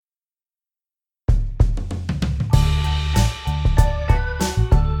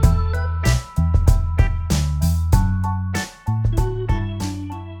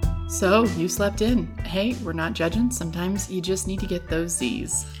So, you slept in. Hey, we're not judging. Sometimes you just need to get those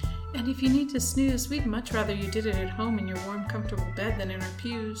Z's. And if you need to snooze, we'd much rather you did it at home in your warm, comfortable bed than in our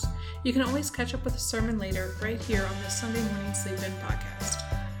pews. You can always catch up with a sermon later, right here on the Sunday Morning Sleep-In podcast.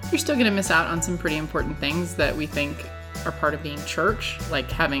 You're still going to miss out on some pretty important things that we think are part of being church, like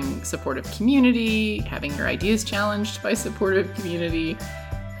having supportive community, having your ideas challenged by supportive community,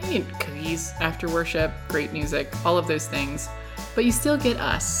 cookies after worship, great music, all of those things. But you still get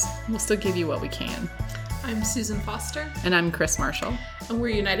us. We'll still give you what we can. I'm Susan Foster. And I'm Kris Marshall. And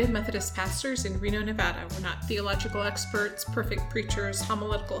we're United Methodist pastors in Reno, Nevada. We're not theological experts, perfect preachers,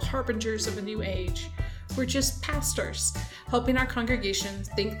 homiletical harbingers of a new age. We're just pastors, helping our congregations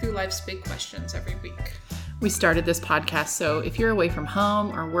think through life's big questions every week. We started this podcast so if you're away from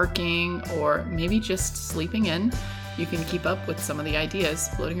home or working or maybe just sleeping in, you can keep up with some of the ideas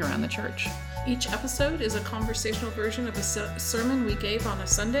floating around the church. Each episode is a conversational version of a sermon we gave on a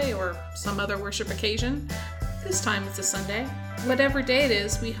Sunday or some other worship occasion. This time it's a Sunday. Whatever day it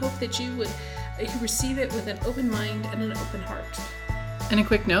is, we hope that you would receive it with an open mind and an open heart. And a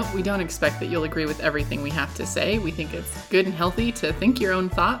quick note, we don't expect that you'll agree with everything we have to say. We think it's good and healthy to think your own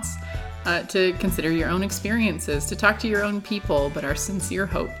thoughts, to consider your own experiences, to talk to your own people, but our sincere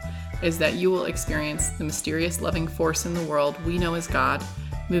hope is that you will experience the mysterious loving force in the world we know as God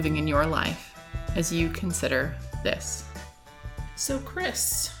moving in your life as you consider this. So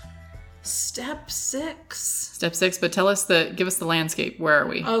Kris, step 6. Step 6, but give us the landscape. Where are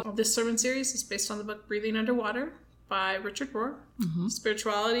we? Oh, this sermon series is based on the book Breathing Underwater by Richard Rohr,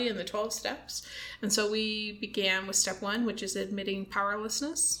 Spirituality and the 12 Steps. And so we began with step 1, which is admitting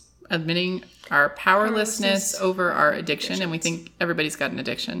powerlessness. Admitting our powerlessness over our addiction, and we think everybody's got an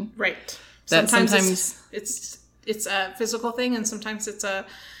addiction. Right. That sometimes it's a physical thing, and sometimes it's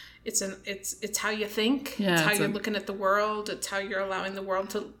how you think. Yeah, it's how you're looking at the world. It's how you're allowing the world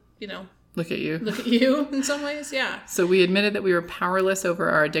to, look at you. Look at you in some ways, yeah. So we admitted that we were powerless over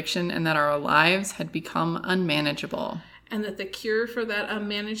our addiction and that our lives had become unmanageable. And that the cure for that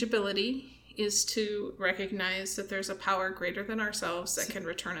unmanageability is to recognize that there's a power greater than ourselves that can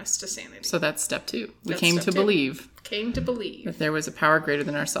return us to sanity. So that's step 2. We came to believe that there was a power greater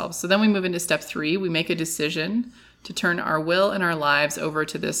than ourselves. So then we move into step 3. We make a decision to turn our will and our lives over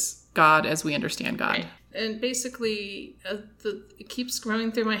to this God as we understand God. Right. And basically, it keeps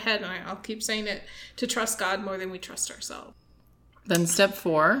growing through my head, and I'll keep saying it, to trust God more than we trust ourselves. Then step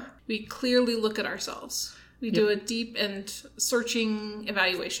 4. We clearly look at ourselves. We do a deep and searching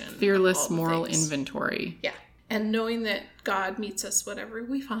evaluation. Fearless moral inventory. Yeah. And knowing that God meets us whatever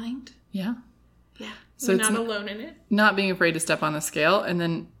we find. Yeah. Yeah. So we're not alone in it. Not being afraid to step on the scale. And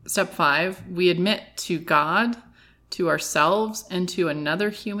then step 5, we admit to God, to ourselves, and to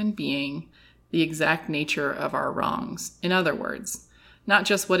another human being the exact nature of our wrongs. In other words, not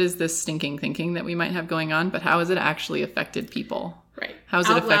just what is this stinking thinking that we might have going on, but how has it actually affected people? Right. How has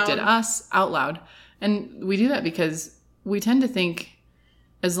it affected us out loud? And we do that because we tend to think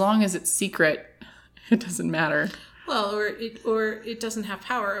as long as it's secret, it doesn't matter. Well, or it doesn't have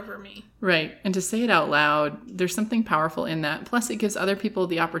power over me. Right. And to say it out loud, there's something powerful in that. Plus, it gives other people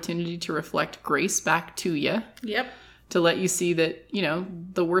the opportunity to reflect grace back to you. Yep. To let you see that,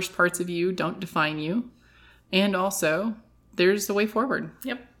 the worst parts of you don't define you. And also, there's a way forward.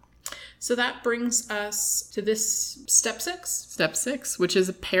 Yep. So that brings us to this step 6. Step 6, which is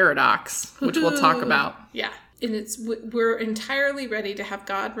a paradox, which we'll talk about. Yeah. And we're entirely ready to have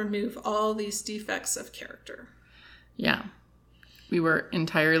God remove all these defects of character. Yeah. We were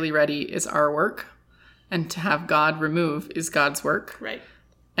entirely ready is our work. And to have God remove is God's work. Right.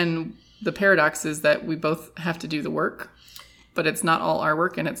 And the paradox is that we both have to do the work, but it's not all our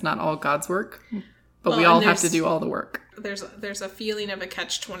work and it's not all God's work. But we all have to do all the work. There's a feeling of a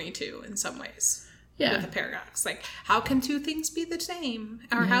catch-22 in some ways. Yeah. With a paradox. Like, how can two things be the same?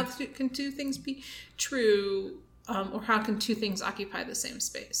 Or how can two things be true? Or how can two things occupy the same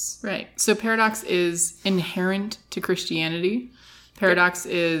space? Right. So paradox is inherent to Christianity. Paradox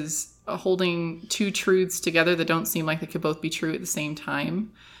is holding two truths together that don't seem like they could both be true at the same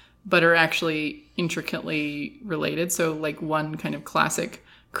time, but are actually intricately related. So like one kind of classic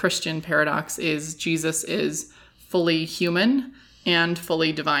Christian paradox is Jesus is fully human and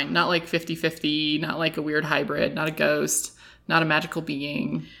fully divine. Not like 50-50, not like a weird hybrid, not a ghost, not a magical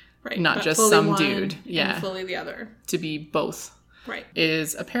being, right? Not just some dude. Yeah. And fully the other. To be both. Right.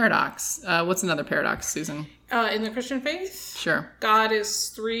 Is a paradox. What's another paradox, Susan? In the Christian faith? Sure. God is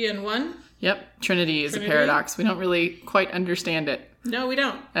 3 in 1. Yep. Trinity is a paradox. We don't really quite understand it. No, we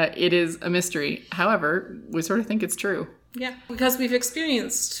don't. It is a mystery. However, we sort of think it's true. Yeah, because we've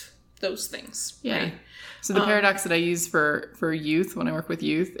experienced those things. Yeah. Right? So the paradox that I use for youth when I work with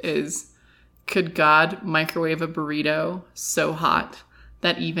youth is, could God microwave a burrito so hot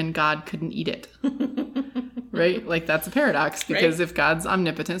that even God couldn't eat it? Right? Like, that's a paradox, because if God's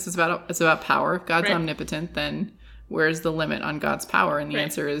omnipotence is about power. If God's omnipotent, then where's the limit on God's power? And the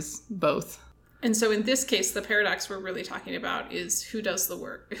answer is both. And so in this case, the paradox we're really talking about is who does the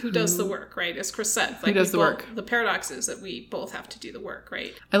work? Who does the work, right? As Kris said. Like, who does the work? The paradox is that we both have to do the work,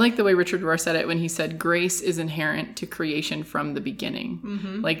 right? I like the way Richard Rohr said it when he said, grace is inherent to creation from the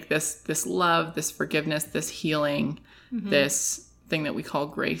beginning. Like this love, this forgiveness, this healing, this thing that we call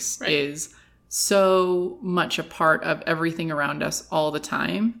grace is so much a part of everything around us all the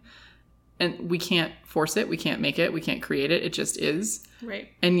time. And we can't force it. We can't make it. We can't create it. It just is. Right.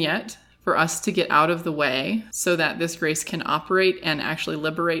 And yet, for us to get out of the way so that this grace can operate and actually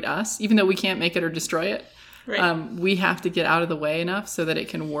liberate us, even though we can't make it or destroy it, we have to get out of the way enough so that it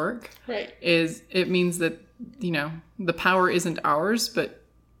can work. Right. It means that, the power isn't ours, but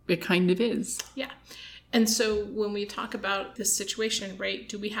it kind of is. Yeah. And so when we talk about this situation, right,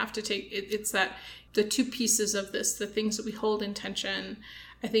 do we have to take it? It's that the two pieces of this, the things that we hold in tension,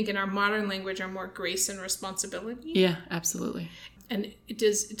 I think in our modern language, are more grace and responsibility. Yeah, absolutely. And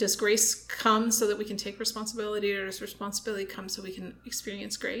does grace come so that we can take responsibility, or does responsibility come so we can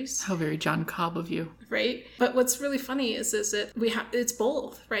experience grace? How very John Cobb of you. Right? But what's really funny is that it's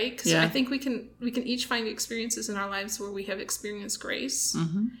both, right? Because I think we can each find experiences in our lives where we have experienced grace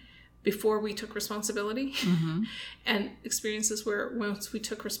before we took responsibility, and experiences where once we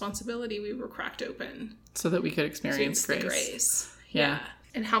took responsibility, we were cracked open so that we could experience grace. Grace. Yeah.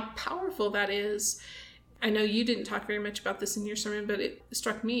 And how powerful that is. I know you didn't talk very much about this in your sermon, but it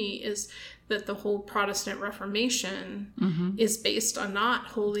struck me is that the whole Protestant Reformation is based on not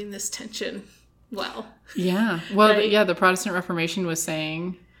holding this tension well. Yeah. Well, the Protestant Reformation was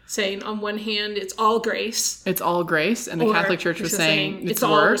saying on one hand, it's all grace. It's all grace. And the Catholic Church was saying it's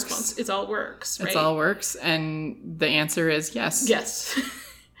all works. It's all works. Right? It's all works. And the answer is yes. Yes.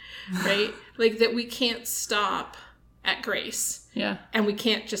 Right? Like that we can't stop at grace. Yeah. And we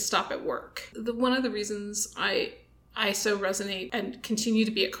can't just stop at work. One of the reasons I so resonate and continue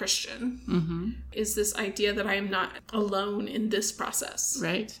to be a Christian is this idea that I am not alone in this process.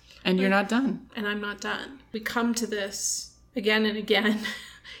 Right. And you're not done. And I'm not done. We come to this again and again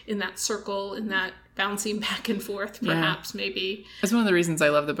in that circle, in that bouncing back and forth, perhaps, maybe. That's one of the reasons I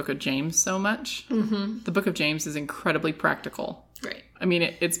love the book of James so much. The book of James is incredibly practical. Right. I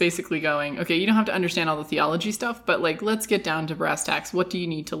mean, it's basically going, okay, you don't have to understand all the theology stuff, but like, let's get down to brass tacks. What do you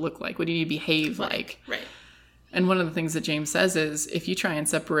need to look like? What do you need to behave like? Right. And one of the things that James says is, if you try and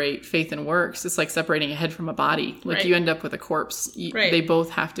separate faith and works, it's like separating a head from a body. Like you end up with a corpse. They both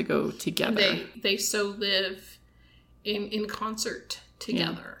have to go together. They so live in concert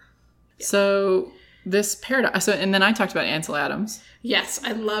together. Yeah. So this paradox. And then I talked about Ansel Adams. Yes,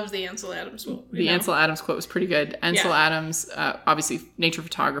 I love the Ansel Adams. Ansel Adams quote was pretty good. Ansel Adams, obviously nature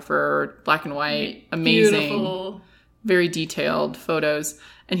photographer, black and white, amazing, beautiful, very detailed photos.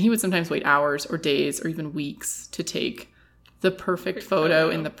 And he would sometimes wait hours or days or even weeks to take the perfect photo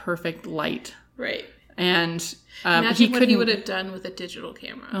in the perfect light. Right. And imagine what he would have done with a digital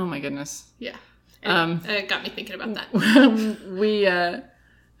camera. Oh my goodness. Yeah. It got me thinking about that.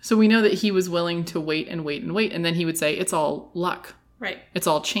 So we know that he was willing to wait and wait and wait. And then he would say, it's all luck. Right. It's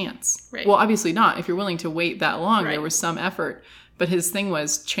all chance. Right. Well, obviously not. If you're willing to wait that long, there was some effort. But his thing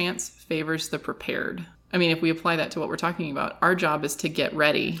was chance favors the prepared. I mean, if we apply that to what we're talking about, our job is to get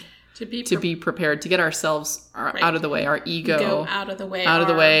ready, to be prepared, to get ourselves out of the way, our ego out of the way, our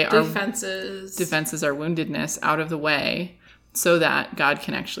defenses, our woundedness out of the way, so that God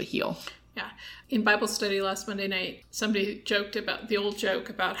can actually heal. Yeah. In Bible study last Monday night, somebody joked about the old joke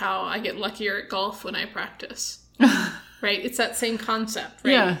about how I get luckier at golf when I practice. Right? It's that same concept,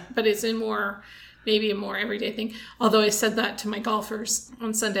 right? Yeah. But it's maybe a more everyday thing. Although I said that to my golfers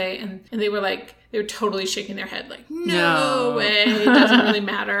on Sunday, and they were like, they were totally shaking their head like, no way, it doesn't really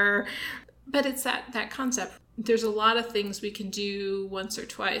matter. But it's that concept. There's a lot of things we can do once or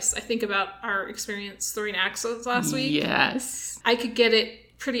twice. I think about our experience throwing axes last week. Yes. I could get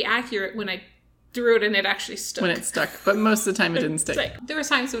it pretty accurate when I threw it and it actually stuck. When it stuck. But most of the time it didn't stick. There were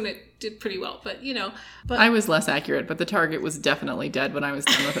times when it did pretty well, but I was less accurate, but the target was definitely dead when I was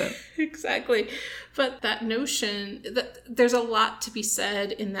done with it. Exactly. But that notion that there's a lot to be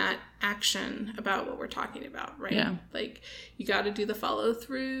said in that action about what we're talking about, right? Yeah. Like you got to do the follow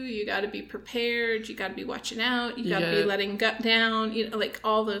through, you got to be prepared, you got to be watching out, you got to be letting gut down, like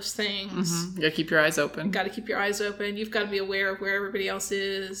all those things. You got to keep your eyes open. Got to keep your eyes open. You've got to be aware of where everybody else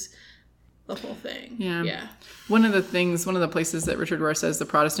is. the whole thing. Yeah. One of the places that Richard Rohr says the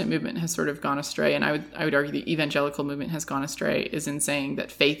Protestant movement has sort of gone astray, and I would argue the evangelical movement has gone astray, is in saying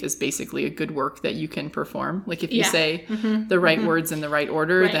that faith is basically a good work that you can perform. Like if you say the right words in the right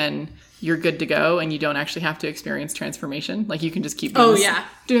order, then you're good to go, and you don't actually have to experience transformation. Like you can just keep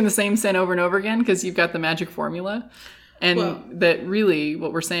doing the same sin over and over again because you've got the magic formula. And that really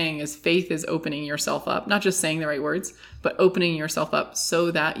what we're saying is faith is opening yourself up, not just saying the right words, but opening yourself up so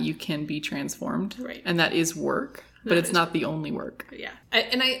that you can be transformed. Right. And that is work, but it's not the only work. Yeah.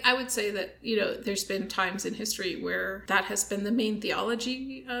 I would say that, there's been times in history where that has been the main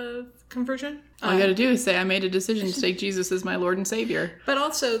theology of conversion. All you got to do is say, I made a decision to take Jesus as my Lord and Savior. But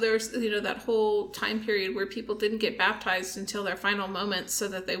also there's, that whole time period where people didn't get baptized until their final moments so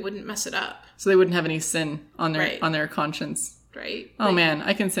that they wouldn't mess it up. So they wouldn't have any sin on their conscience. Right. Oh man,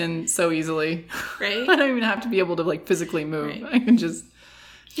 I can sin so easily. Right. I don't even have to be able to physically move. Right. I can just,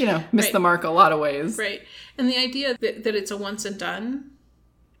 miss the mark a lot of ways. Right. And the idea that it's a once and done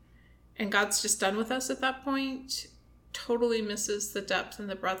and God's just done with us at that point totally misses the depth and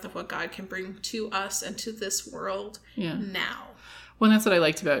the breadth of what God can bring to us and to this world now. Well, that's what I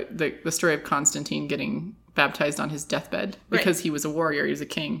liked about the story of Constantine getting baptized on his deathbed because he was a warrior, he was a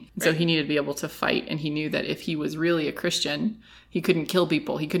king. And so he needed to be able to fight, and he knew that if he was really a Christian, he couldn't kill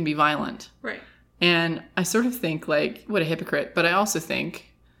people, he couldn't be violent. Right. And I sort of think what a hypocrite, but I also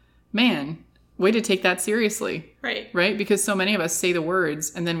think, man, way to take that seriously. Right. Right? Because so many of us say the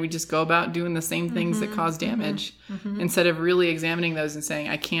words and then we just go about doing the same things that cause damage instead of really examining those and saying,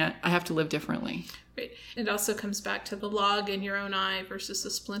 I have to live differently. Right. It also comes back to the log in your own eye versus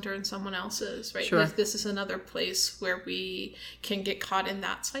the splinter in someone else's, right? Sure. This is another place where we can get caught in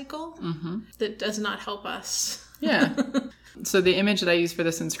that cycle that does not help us. Yeah. So the image that I use for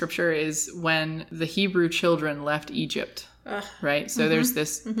this in scripture is when the Hebrew children left Egypt, right? So there's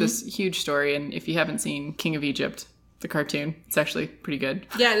this huge story, and if you haven't seen King of Egypt, the cartoon, it's actually pretty good.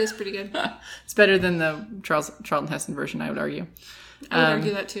 Yeah, it is pretty good. It's better than the Charlton Heston version, I would argue. I would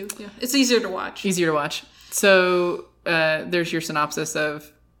argue that too. Yeah, it's easier to watch. So there's your synopsis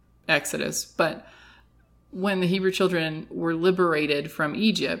of Exodus. But when the Hebrew children were liberated from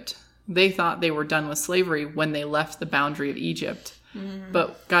Egypt, they thought they were done with slavery when they left the boundary of Egypt.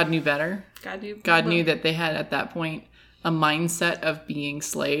 But God knew better. God knew that they had at that point a mindset of being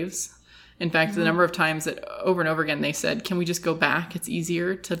slaves. In fact, the number of times that over and over again they said, "Can we just go back? It's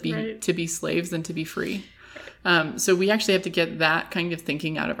easier to be slaves than to be free." So we actually have to get that kind of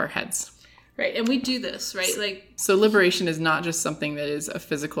thinking out of our heads. Right. And we do this, right? So liberation is not just something that is a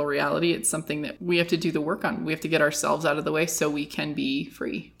physical reality. It's something that we have to do the work on. We have to get ourselves out of the way so we can be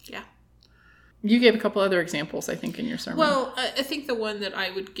free. Yeah. You gave a couple other examples, I think, in your sermon. Well, I think the one that I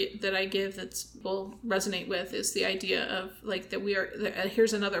give will resonate with is the idea of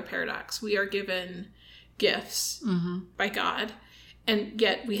here's another paradox. We are given gifts by God. And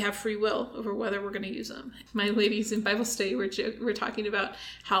yet we have free will over whether we're going to use them. My ladies in Bible study were talking about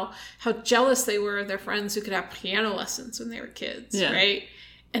how jealous they were of their friends who could have piano lessons when they were kids, right?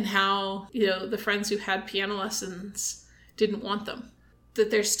 And how, the friends who had piano lessons didn't want them. That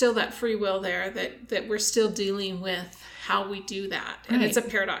there's still that free will there, that we're still dealing with how we do that. And it's a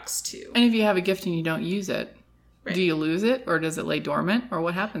paradox too. And if you have a gift and you don't use it, do you lose it, or does it lay dormant, or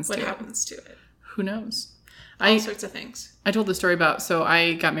what happens to it? What happens to it? Who knows? All sorts of things. I told the story so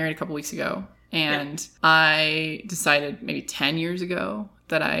I got married a couple weeks ago, and I decided maybe 10 years ago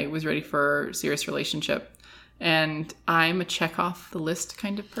that I was ready for a serious relationship. And I'm a check off the list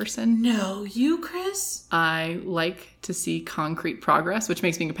kind of person. No, you, Kris? I like to see concrete progress, which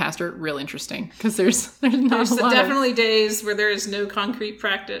makes being a pastor real interesting because there's definitely days where there is no concrete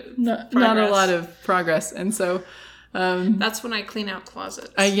progress. Not a lot of progress. And so that's when I clean out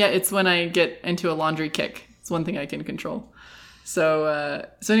closets. It's when I get into a laundry kick. It's one thing I can control. So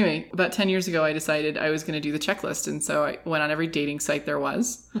anyway, about 10 years ago, I decided I was going to do the checklist. And so I went on every dating site there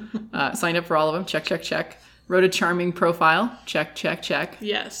was, signed up for all of them, check. Wrote a charming profile, check.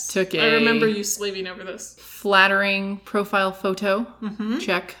 Yes. I remember you slaving over this. Flattering profile photo,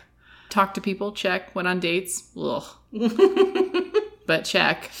 check. Talked to people, check. Went on dates, ugh. But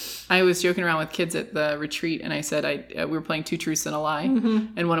check. I was joking around with kids at the retreat, and I said we were playing Two Truths and a Lie.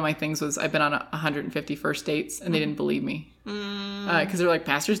 And one of my things was I've been on 150 first dates, and they didn't believe me. Because they're like,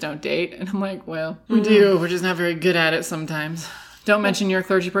 pastors don't date. And I'm like, well, we do. We're just not very good at it sometimes. Don't mention you're a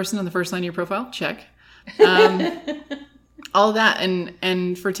clergy person on the first line of your profile. Check. All that.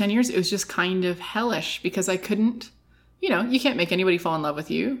 And for 10 years, it was just kind of hellish because I couldn't, you can't make anybody fall in love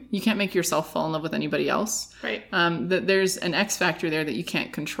with you. You can't make yourself fall in love with anybody else. Right. That there's an X factor there that you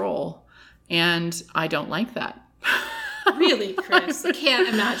can't control. And I don't like that. Really, Kris? I can't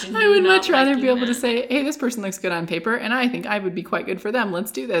imagine. I would much rather be able to say, hey, this person looks good on paper, and I think I would be quite good for them.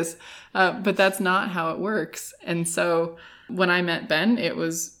 Let's do this. But that's not how it works. And so when I met Ben, it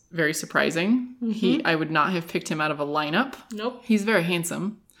was very surprising. Mm-hmm. I would not have picked him out of a lineup. Nope. He's very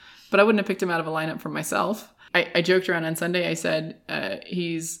handsome, but I wouldn't have picked him out of a lineup for myself. I joked around on Sunday. I said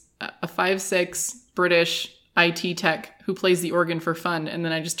he's a 5'6" British IT tech who plays the organ for fun. And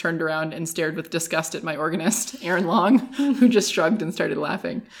then I just turned around and stared with disgust at my organist, Aaron Long, who just shrugged and started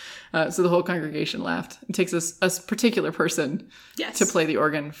laughing. So the whole congregation laughed. It takes a particular person to play the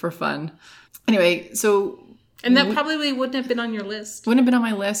organ for fun. Anyway, so... And that probably wouldn't have been on your list. Wouldn't have been on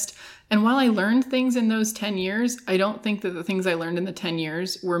my list. And while I learned things in those 10 years, I don't think that the things I learned in the 10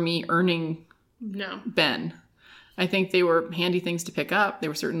 years were me earning Ben. I think they were handy things to pick up. They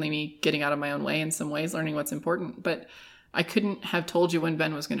were certainly me getting out of my own way in some ways, learning what's important. But I couldn't have told you when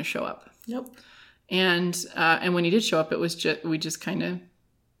Ben was going to show up. Nope. And when he did show up, it was we just kind of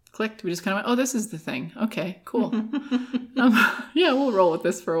clicked. We just kind of went, oh, this is the thing. Okay, cool. Yeah, we'll roll with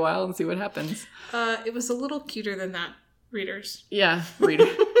this for a while and see what happens. It was a little cuter than that, readers. Yeah,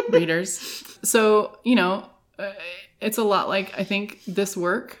 readers. So, it's a lot like, I think this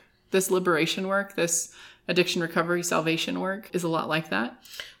work, this liberation work, this addiction recovery, salvation work is a lot like that.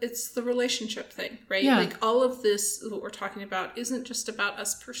 It's the relationship thing, right? Yeah. Like all of this, what we're talking about, isn't just about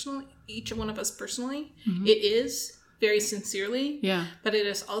us personally, each one of us personally. Mm-hmm. It is very sincerely. Yeah. But it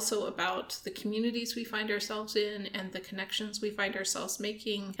is also about the communities we find ourselves in and the connections we find ourselves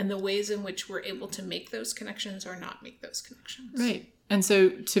making and the ways in which we're able to make those connections or not make those connections. Right. And so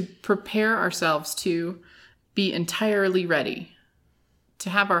to prepare ourselves to be entirely ready, to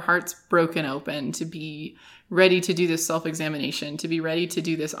have our hearts broken open, to be ready to do this self-examination, to be ready to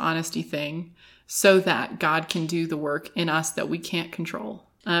do this honesty thing so that God can do the work in us that we can't control,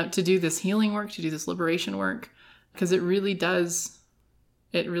 to do this healing work, to do this liberation work, because it really does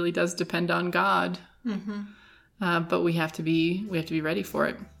depend on God. Mm-hmm. But we have to be ready for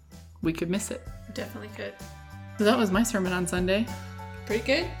it. We could miss it. Definitely could. So that was my sermon on Sunday. Pretty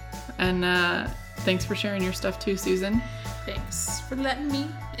good. And thanks for sharing your stuff too, Susan. Thanks for letting me.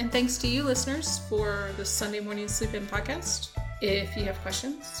 And thanks to you, listeners, for the Sunday Morning Sleep-In podcast. If you have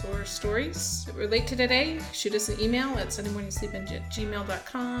questions or stories that relate to today, shoot us an email at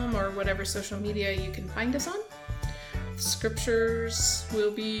sundaymorningsleepin@gmail.com or whatever social media you can find us on. Scriptures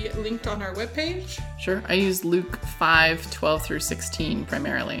will be linked on our webpage. Sure. I use Luke 5:12 through 16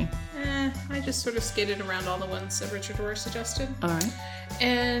 primarily. I just sort of skated around all the ones that Richard Rohr suggested. All right.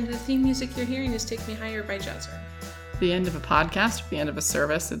 And the theme music you're hearing is Take Me Higher by Jazzer. The end of a podcast, the end of a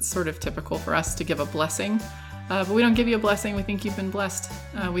service, it's sort of typical for us to give a blessing. But we don't give you a blessing. We think you've been blessed.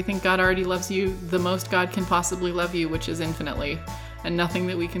 We think God already loves you the most God can possibly love you, which is infinitely. And nothing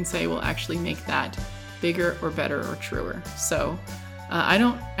that we can say will actually make that bigger or better or truer. So I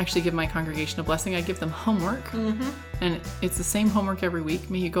don't actually give my congregation a blessing. I give them homework. Mm-hmm. And it's the same homework every week.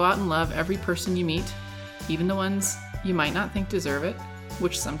 May you go out and love every person you meet, even the ones you might not think deserve it,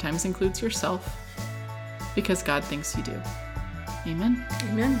 which sometimes includes yourself, because God thinks you do. Amen.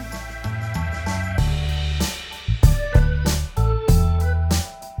 Amen.